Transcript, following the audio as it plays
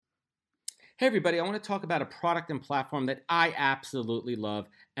Hey everybody, I want to talk about a product and platform that I absolutely love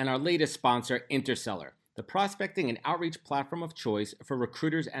and our latest sponsor, Interseller, the prospecting and outreach platform of choice for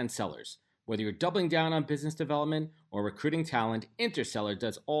recruiters and sellers. Whether you're doubling down on business development or recruiting talent, Interseller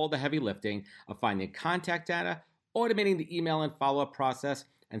does all the heavy lifting of finding contact data, automating the email and follow-up process,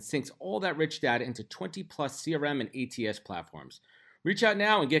 and syncs all that rich data into 20 plus CRM and ATS platforms. Reach out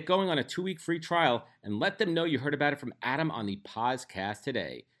now and get going on a 2-week free trial and let them know you heard about it from Adam on the podcast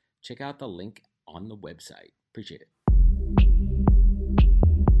today. Check out the link on the website. Appreciate it.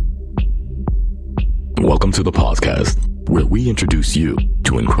 Welcome to the podcast, where we introduce you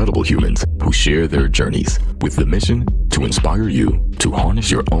to incredible humans who share their journeys with the mission to inspire you to harness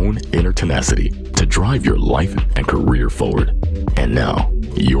your own inner tenacity to drive your life and career forward. And now,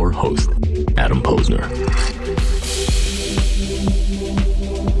 your host, Adam Posner.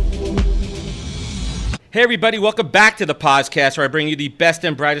 Hey everybody, welcome back to the podcast where I bring you the best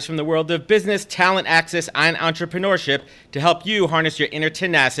and brightest from the world of business, talent, access, and entrepreneurship to help you harness your inner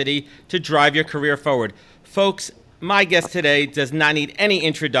tenacity to drive your career forward. Folks, my guest today does not need any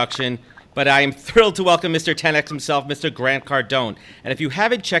introduction, but I am thrilled to welcome Mr. 10X himself, Mr. Grant Cardone. And if you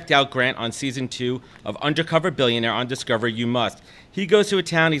haven't checked out Grant on Season 2 of Undercover, Billionaire on Discovery, you must. He goes to a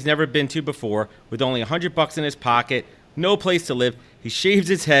town he's never been to before with only $100 in his pocket, no place to live. He shaves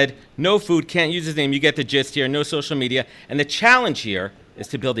his head, no food, can't use his name. You get the gist here, no social media. And the challenge here is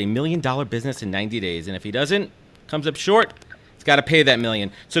to build $1 million business in 90 days. And if he doesn't, comes up short, he's got to pay that $1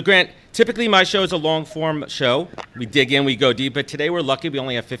 million. So Grant, typically my show is a long form show. We dig in, we go deep, but today we're lucky we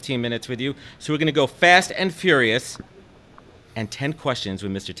only have 15 minutes with you. So we're going to go fast and furious and 10 questions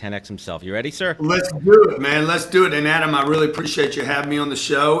with Mr. 10X himself. You ready, sir? Let's do it, man. Let's do it. And Adam, I really appreciate you having me on the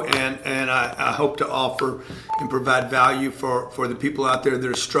show, and I hope to offer and provide value for the people out there that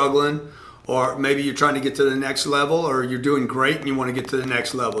are struggling, or maybe you're trying to get to the next level, or you're doing great and you want to get to the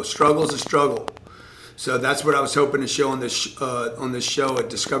next level. Struggle's a struggle. So that's what I was hoping to show on this show at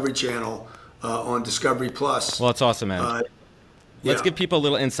Discovery Channel on Discovery Plus. Well, it's awesome, man. Let's give people a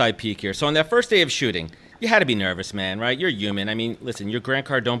little inside peek here. So on that first day of shooting, you had to be nervous, man, right? You're human. I mean, listen, you're Grant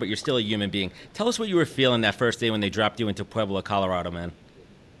Cardone, but you're still a human being. Tell us what you were feeling that first day when they dropped you into Pueblo, Colorado, man.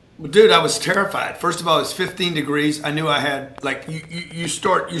 Well, dude, I was terrified. First of all, it was 15 degrees. I knew I had, like, you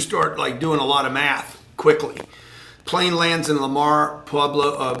start like doing a lot of math quickly. Plane lands in Lamar,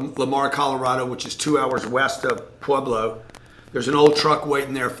 Colorado, which is 2 hours west of Pueblo. There's an old truck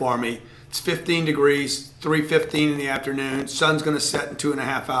waiting there for me. It's 15 degrees, 3:15 in the afternoon. Sun's going to set in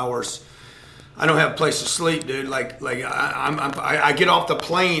 2.5 hours. I don't have a place to sleep, dude. I get off the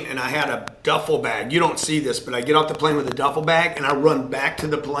plane and I had a duffel bag. You don't see this, but I get off the plane with a duffel bag and I run back to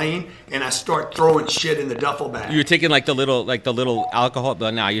the plane and I start throwing shit in the duffel bag. You were taking like the little alcohol,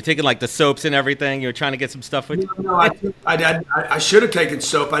 but now you're taking like the soaps and everything. You were trying to get some stuff with you. No, I should have taken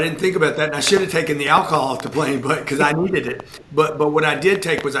soap. I didn't think about that, and I should have taken the alcohol off the plane, but because I needed it. But what I did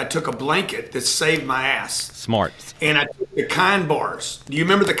take was I took a blanket that saved my ass. Smart. And I took the Kind bars. Do you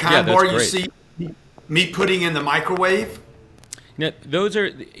remember the Kind bar you see? Me putting in the microwave? You know, those are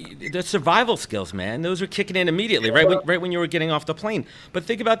the survival skills, man. Those are kicking in immediately, right when you were getting off the plane. But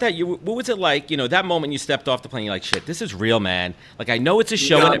think about that. What was it like, that moment you stepped off the plane, you're like, shit, this is real, man. Like, I know it's a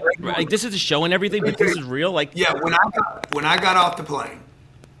show, this is a show and everything, but this is real. Like, yeah, when I got off the plane,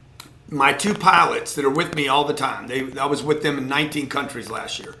 my two pilots that are with me all the time, I was with them in 19 countries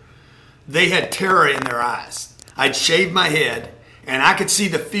last year. They had terror in their eyes. I'd shaved my head, and I could see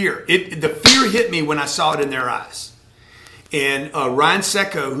the fear. The fear hit me when I saw it in their eyes. And Ryan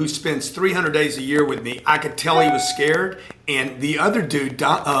Secco, who spends 300 days a year with me, I could tell he was scared. And the other dude,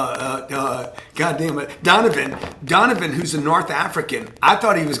 Donovan, who's a North African, I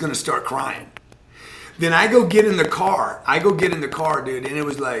thought he was going to start crying. Then I go get in the car, dude, and it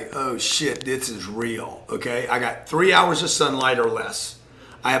was like, oh shit, this is real, okay? I got 3 hours of sunlight or less.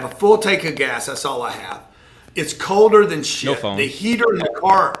 I have a full tank of gas, that's all I have. It's colder than shit. No phone. The heater in the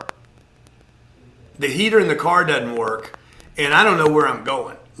car doesn't work, and I don't know where I'm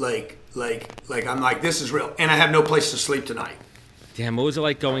going. Like I'm like, this is real, and I have no place to sleep tonight. Damn, what was it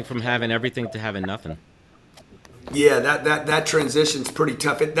like going from having everything to having nothing? Yeah, that transition's pretty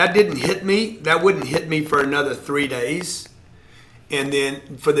tough. That didn't hit me. That wouldn't hit me for another 3 days, and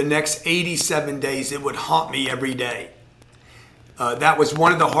then for the next 87 days, it would haunt me every day. That was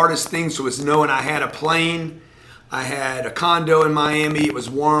one of the hardest things, was knowing I had a plane. I had a condo in Miami. It was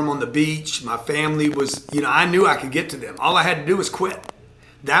warm on the beach. My family was, I knew I could get to them. All I had to do was quit.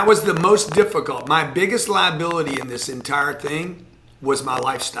 That was the most difficult. My biggest liability in this entire thing was my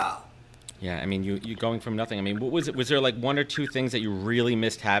lifestyle. Yeah, I mean, you going from nothing. I mean, what was it? Was there like one or two things that you really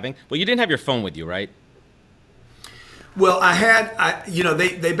missed having? Well, you didn't have your phone with you, right? Well,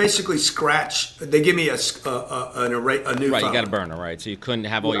 they basically scratch. They give me a new Right, phone. you got a burner, right? So you couldn't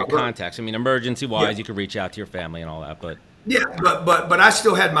have all your contacts. I mean, emergency-wise, you could reach out to your family and all that, but Yeah, but I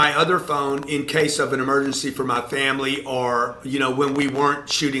still had my other phone in case of an emergency for my family, or when we weren't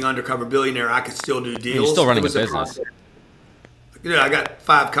shooting Undercover Billionaire, I could still do deals. you're still running It a was business. I got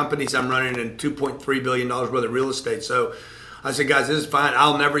 5 companies I'm running and $2.3 billion worth of real estate. So I said, guys, this is fine.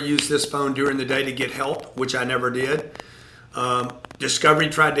 I'll never use this phone during the day to get help, which I never did. Discovery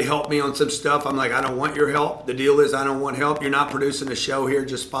tried to help me on some stuff. I'm like, I don't want your help. The deal is I don't want help. You're not producing a show here.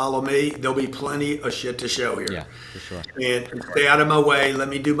 Just follow me. There'll be plenty of shit to show here. Yeah, for sure. And stay out of my way. Let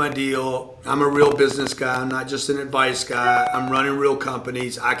me do my deal. I'm a real business guy. I'm not just an advice guy. I'm running real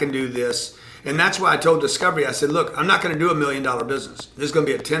companies. I can do this. And that's why I told Discovery, I said, look, I'm not going to do $1 million business. This is going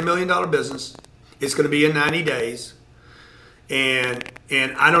to be a $10 million business. It's going to be in 90 days. And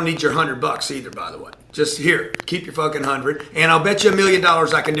I don't need your $100 either, by the way. Just here, keep your fucking 100. And I'll bet you $1 million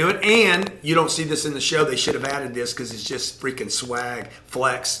I can do it. And you don't see this in the show. They should have added this because it's just freaking swag,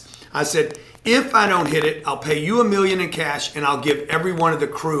 flex. I said, if I don't hit it, I'll pay you $1 million in cash and I'll give every one of the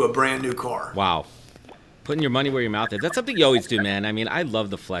crew a brand new car. Wow. Putting your money where your mouth is. That's something you always do, man. I mean, I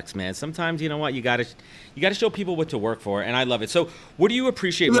love the flex, man. Sometimes, you know what, you gotta show people what to work for, and I love it. So what do you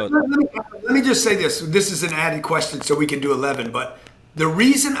appreciate most? Let me just say this. This is an added question so we can do 11. But the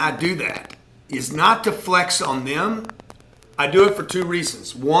reason I do that is not to flex on them. I do it for 2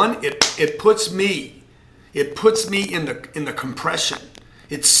 reasons. One, it puts me in the compression.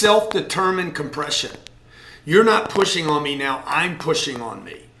 It's self-determined compression. You're not pushing on me now. I'm pushing on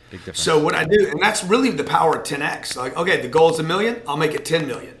me. So what I do, and that's really the power of 10x. Like, okay, the goal is $1 million. I'll make it 10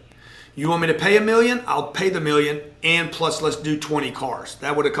 million. You want me to pay $1 million? I'll pay the $1 million, and plus let's do 20 cars.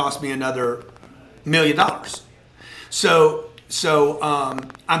 That would have cost me another $1 million. So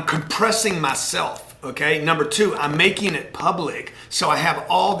I'm compressing myself. Okay. Number 2, I'm making it public. So I have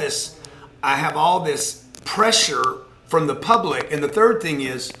all this pressure from the public. And the third thing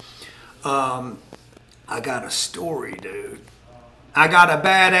is, I got a story, dude. I got a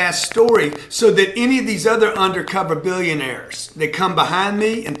badass story so that any of these other undercover billionaires that come behind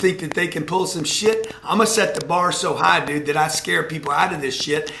me and think that they can pull some shit, I'm going to set the bar so high, dude, that I scare people out of this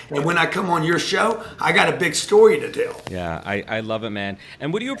shit. And when I come on your show, I got a big story to tell. Yeah, I love it, man.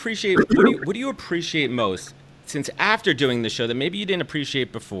 And what do you appreciate? What do you appreciate most since after doing the show that maybe you didn't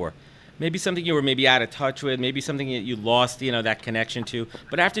appreciate before? Maybe something you were maybe out of touch with, maybe something that you lost, that connection to.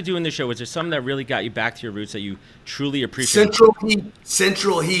 But after doing the show, was there something that really got you back to your roots that you truly appreciate?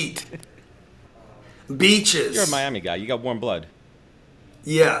 Central heat. Beaches. You're a Miami guy. You got warm blood.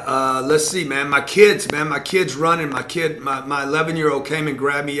 Yeah. Let's see, man. My kids running. My 11-year-old came and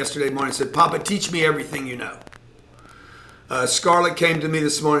grabbed me yesterday morning and said, Papa, teach me everything you know. Scarlett came to me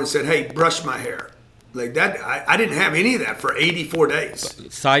this morning and said, hey, brush my hair. Like that, I didn't have any of that for 84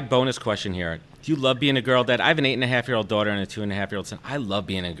 days. Side bonus question here. Do you love being a girl dad? I have an 8.5-year-old daughter and a 2.5-year-old son. I love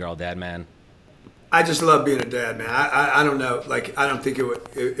being a girl dad, man. I just love being a dad, man. I don't know. Like, I don't think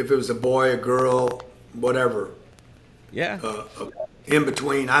if it was a boy, a girl, whatever. Yeah. In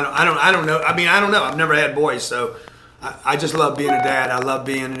between. I don't know. I mean, I don't know. I've never had boys, so I just love being a dad. I love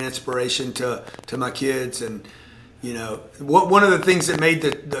being an inspiration to my kids. And, one of the things that made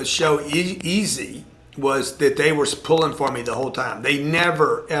the show easy was that they were pulling for me the whole time. They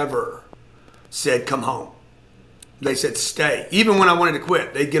never, ever said, come home. They said, stay. Even when I wanted to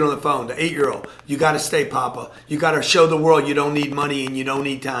quit, they'd get on the phone. The 8-year-old, you got to stay, Papa. You got to show the world you don't need money and you don't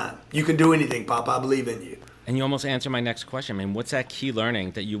need time. You can do anything, Papa. I believe in you. And you almost answered my next question. I mean, what's that key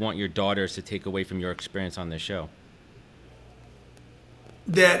learning that you want your daughters to take away from your experience on this show?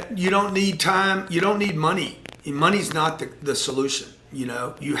 That you don't need time. You don't need money. Money's not the solution.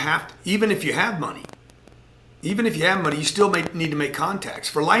 You have to, even if you have money, you still need to make contacts.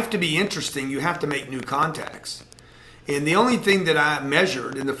 For life to be interesting, you have to make new contacts. And the only thing that I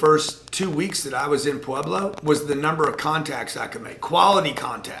measured in the first 2 weeks that I was in Pueblo was the number of contacts I could make, quality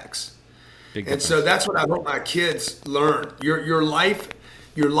contacts. And so that's what I hope my kids learn. Your life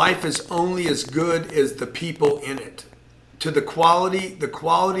is only as good as the people in it. The quality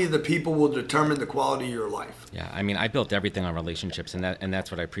of the people will determine the quality of your life. Yeah, I mean, I built everything on relationships, and that's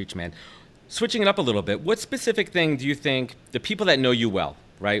what I preach, man. Switching it up a little bit, what specific thing do you think the people that know you well,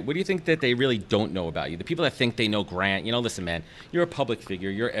 right? What do you think that they really don't know about you? The people that think they know Grant, listen, man, you're a public figure,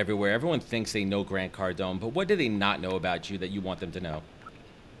 you're everywhere. Everyone thinks they know Grant Cardone, but what do they not know about you that you want them to know?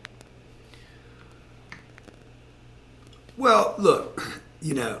 Well, look,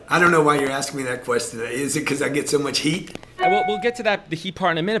 I don't know why you're asking me that question. Is it because I get so much heat? We'll get to the heat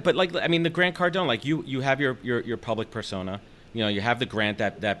part in a minute, but the Grant Cardone, you have your public persona. You know, you have the grant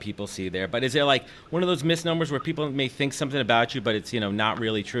that people see there. But is there like one of those misnomers where people may think something about you, but it's, you know, not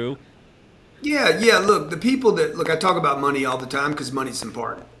really true? Yeah. Look, the people that look, I talk about money all the time because money's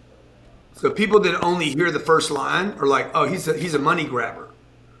important. So people that only hear the first line are like, oh, he's a money grabber.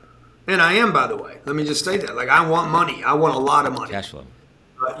 And I am, by the way. Let me just say that. Like, I want money. I want a lot of money. Cash flow.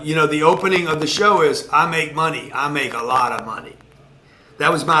 You know, the opening of the show is, I make money. I make a lot of money.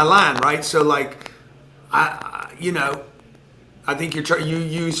 That was my line, right? So, like, you know, I think you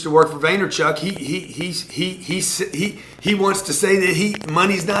used to work for Vaynerchuk. He wants to say that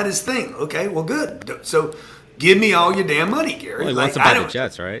money's not his thing. Okay, well, good. So, give me all your damn money, Gary. Well, he wants to buy the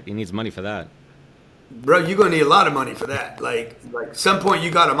Jets, right? He needs money for that. Bro, you're going to need a lot of money for that. Like some point you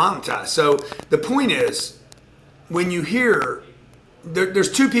got to monetize. So the point is, when you hear,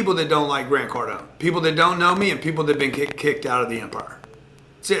 there's two people that don't like Grant Cardone. People that don't know me and people that have been kicked out of the empire.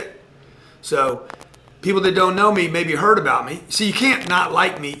 That's it. So people that don't know me maybe heard about me. So you can't not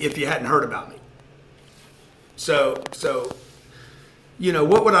like me if you hadn't heard about me. So you know,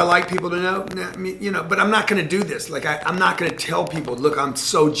 what would I like people to know? I mean, you know, but I'm not going to do this. Like, I'm not going to tell people, look, I'm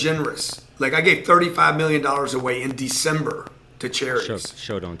so generous. Like, I gave $35 million away in December to charities.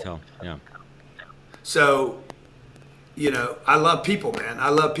 Show don't tell. Yeah. So, you know, I love people, man. I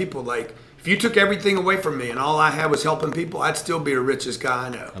love people. Like, if you took everything away from me and all I had was helping people, I'd still be the richest guy I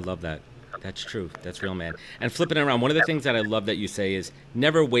know. I love that. That's true. That's real, man. And flipping it around, one of the things that I love that you say is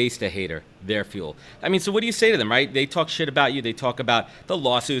never waste a hater, their fuel. I mean, so what do you say to them, right? They talk shit about you. They talk about the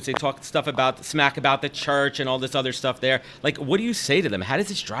lawsuits. They talk smack about the church and all this other stuff there. Like, what do you say to them? How does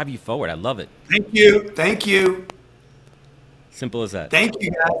this drive you forward? I love it. Thank you. Thank you. Simple as that. Thank you,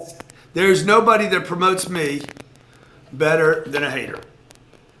 guys. There's nobody that promotes me better than a hater.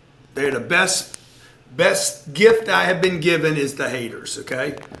 They're the best gift I have been given is the haters,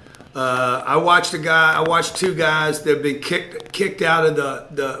 okay? I watched two guys that have been kicked out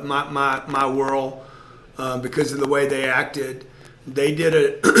of my world because of the way they acted. They did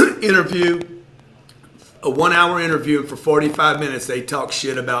an interview, a 1 hour interview, and for 45 minutes they talked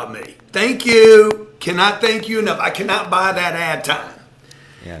shit about me. Thank you. Cannot thank you enough. I cannot buy that ad time.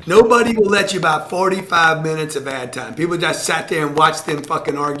 Yeah. Nobody will let you buy 45 minutes of ad time. People just sat there and watched them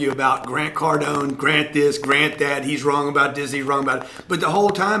fucking argue about Grant Cardone, Grant this, Grant that. He's wrong about this, he's wrong about it. But the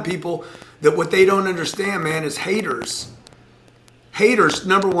whole time, people, that what they don't understand, man, is haters. Haters,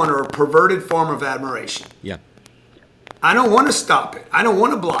 number one, are a perverted form of admiration. Yeah. I don't want to stop it. I don't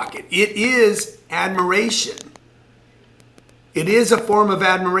want to block it. It is admiration. It is a form of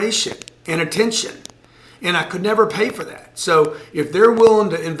admiration and attention. And I could never pay for that. So if they're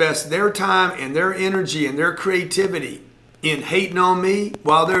willing to invest their time and their energy and their creativity in hating on me,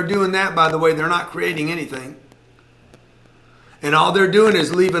 while they're doing that, by the way, they're not creating anything. And all they're doing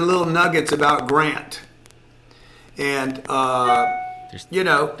is leaving little nuggets about Grant. And, you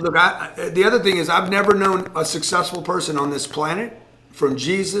know, look, the other thing is I've never known a successful person on this planet, from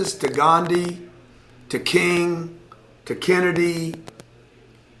Jesus to Gandhi to King to Kennedy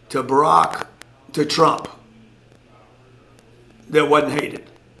to Barack to Trump, that wasn't hated.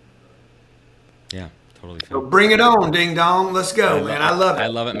 Yeah, totally. So bring it on, ding dong. Let's go, man. I love it. I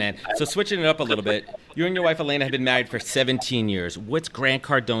love it, man. So switching it up a little bit, you and your wife Elena have been married for 17 years. What's Grant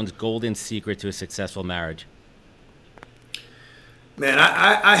Cardone's golden secret to a successful marriage? Man,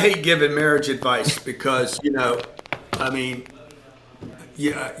 I hate giving marriage advice because, you know, I mean,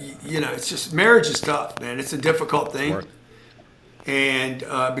 yeah, you know, it's just, marriage is tough, man. It's a difficult thing. Work. And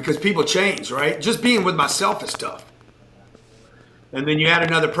because people change, right? Just being with myself is tough. And then you add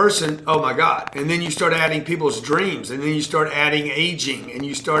another person, oh my God. And then you start adding people's dreams. And then you start adding aging. And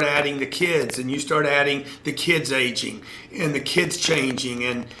you start adding the kids. And you start adding the kids aging. And the kids changing.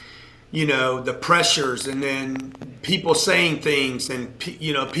 And, you know, the pressures. And then people saying things. And,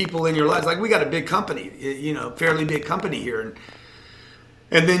 you know, people in your lives. Like, we got a big company, you know, fairly big company here.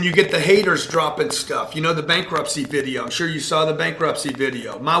 And then you get the haters dropping stuff. You know, the bankruptcy video. I'm sure you saw the bankruptcy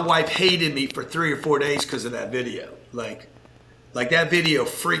video. My wife hated me for 3 or 4 days because of that video. Like that video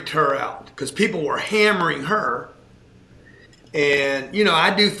freaked her out because people were hammering her. And, you know,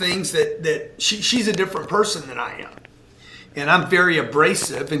 I do things that she's a different person than I am. And I'm very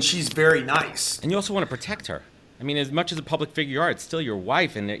abrasive and she's very nice. And you also want to protect her. I mean, as much as a public figure you are, it's still your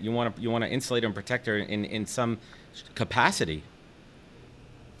wife, and you want to insulate her and protect her in some capacity.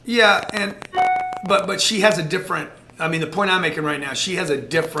 Yeah, but she has a different, I mean, the point I'm making right now, she has a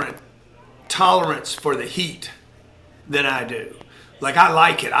different tolerance for the heat than I do. Like, I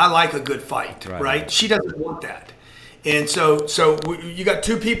like it. I like a good fight, right? She doesn't want that. And so you got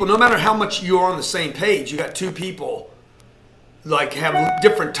two people, no matter how much you're on the same page, you got two people, like, have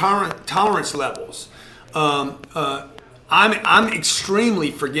different tolerance levels. I'm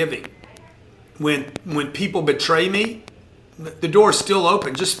extremely forgiving. When people betray me, the door's still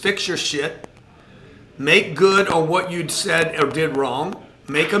open. Just fix your shit. Make good on what you'd said or did wrong.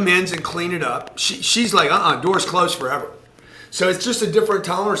 Make amends and clean it up. She's like, door's closed forever. So it's just a different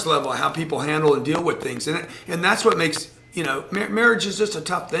tolerance level of how people handle and deal with things. And that's what makes, marriage is just a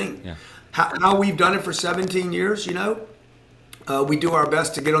tough thing. Yeah. How we've done it for 17 years, we do our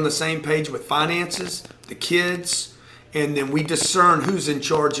best to get on the same page with finances, the kids, and then we discern who's in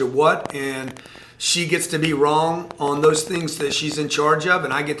charge of what. And she gets to be wrong on those things that she's in charge of,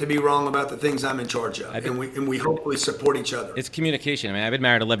 and I get to be wrong about the things I'm in charge of. And we hopefully support each other. It's communication. I mean, I've been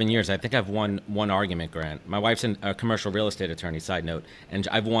married 11 years. I think I've won one argument, Grant. My wife's a commercial real estate attorney, side note, and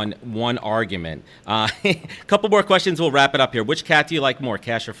I've won one argument. A couple more questions, we'll wrap it up here. Which cat do you like more,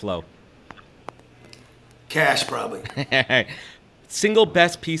 Cash or Flo? Cash, probably. Single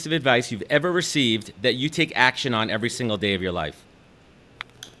best piece of advice you've ever received that you take action on every single day of your life?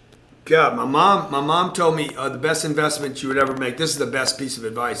 God, my mom told me the best investment you would ever make. This is the best piece of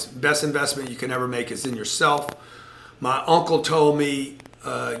advice. Best investment you can ever make is in yourself. My uncle told me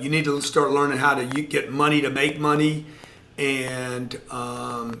you need to start learning how to get money to make money. And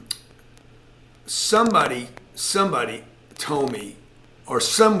somebody told me, or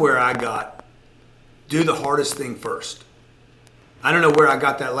somewhere I got, do the hardest thing first. I don't know where I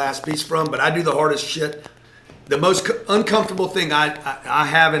got that last piece from, but I do the hardest shit. The most uncomfortable thing I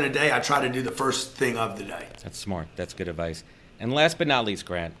have in a day, I try to do the first thing of the day. That's smart. That's good advice. And last but not least,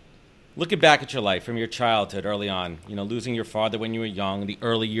 Grant, looking back at your life from your childhood early on, losing your father when you were young, the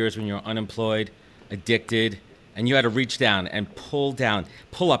early years when you were unemployed, addicted, and you had to reach down and pull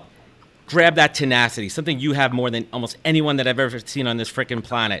up, grab that tenacity, something you have more than almost anyone that I've ever seen on this freaking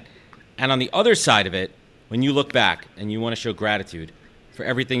planet. And on the other side of it, when you look back and you want to show gratitude for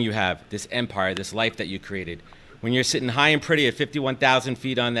everything you have, this empire, this life that you created, when you're sitting high and pretty at 51,000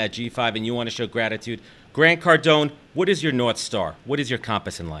 feet on that G5 and you want to show gratitude, Grant Cardone, what is your North Star? What is your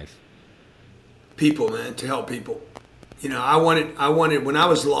compass in life? People, man, to help people. I wanted when I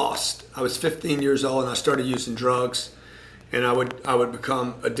was lost, I was 15 years old and I started using drugs, and I would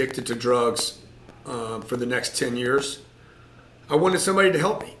become addicted to drugs for the next 10 years. I wanted somebody to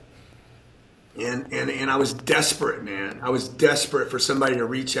help me. And I was desperate, man. I was desperate for somebody to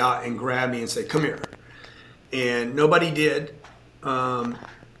reach out and grab me and say, come here. And nobody did. And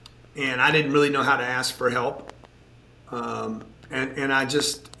I didn't really know how to ask for help. And I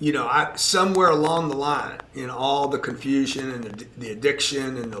just, somewhere along the line, in all the confusion and the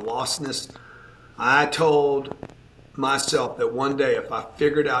addiction and the lostness, I told myself that one day if I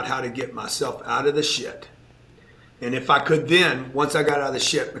figured out how to get myself out of the shit, and if I could then, once I got out of the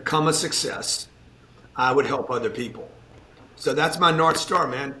shit, become a success, I would help other people. So that's my North Star,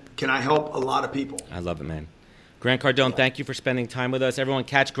 man. Can I help a lot of people? I love it, man. Grant Cardone, thank you for spending time with us. Everyone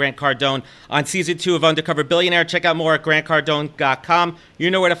catch Grant Cardone on Season 2 of Undercover Billionaire. Check out more at grantcardone.com. You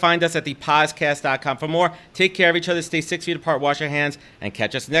know where to find us at thepodcast.com for more. Take care of each other. Stay 6 feet apart. Wash your hands. And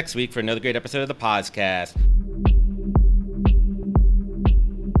catch us next week for another great episode of the podcast.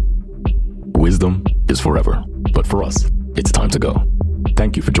 Wisdom is forever, but for us, it's time to go.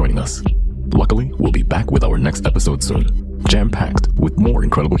 Thank you for joining us. Luckily, we'll be back with our next episode soon, jam-packed with more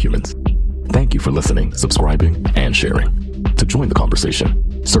incredible humans. Thank you for listening, subscribing, and sharing. To join the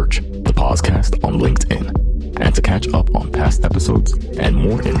conversation, search the podcast on LinkedIn. And to catch up on past episodes and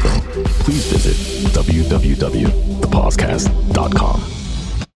more info, please visit www.thepodcast.com.